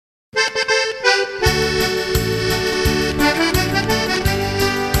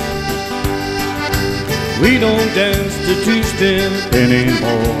We don't dance to two-step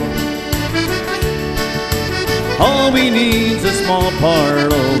anymore. All we need's a small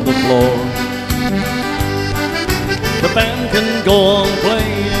part of the floor. The band can go on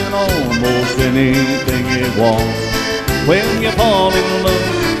playing almost anything it wants. When you fall in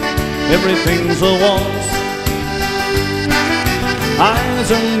love, everything's a waltz.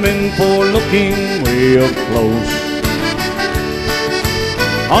 Eyes are meant for looking way up close.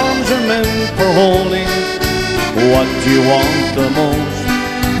 Arms are meant for holding what you want the most.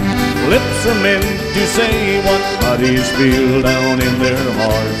 Lips are meant to say what bodies feel down in their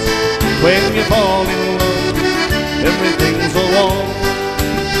hearts. When you fall in love, everything's a waltz.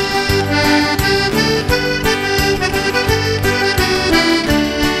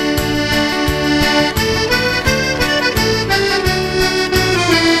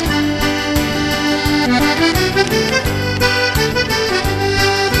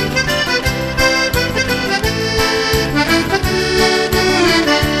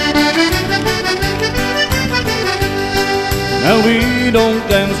 Now we don't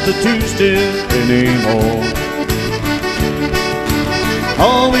dance the two-step anymore.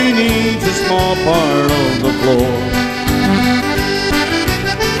 All we need's a small part of the floor.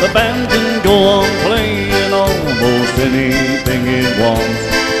 The band can go on playing almost anything it wants.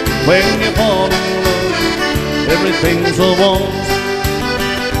 When you fall in love, everything's a waltz.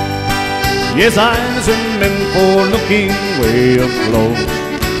 Yes, eyes are meant for looking way up close.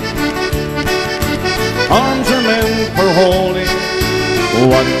 Arms are meant for holding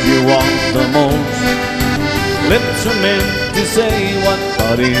what you want the most. Lips are meant to say what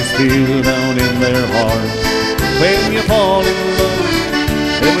bodies feel down in their hearts. When you fall in love,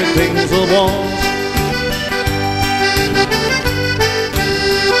 everything's a waltz.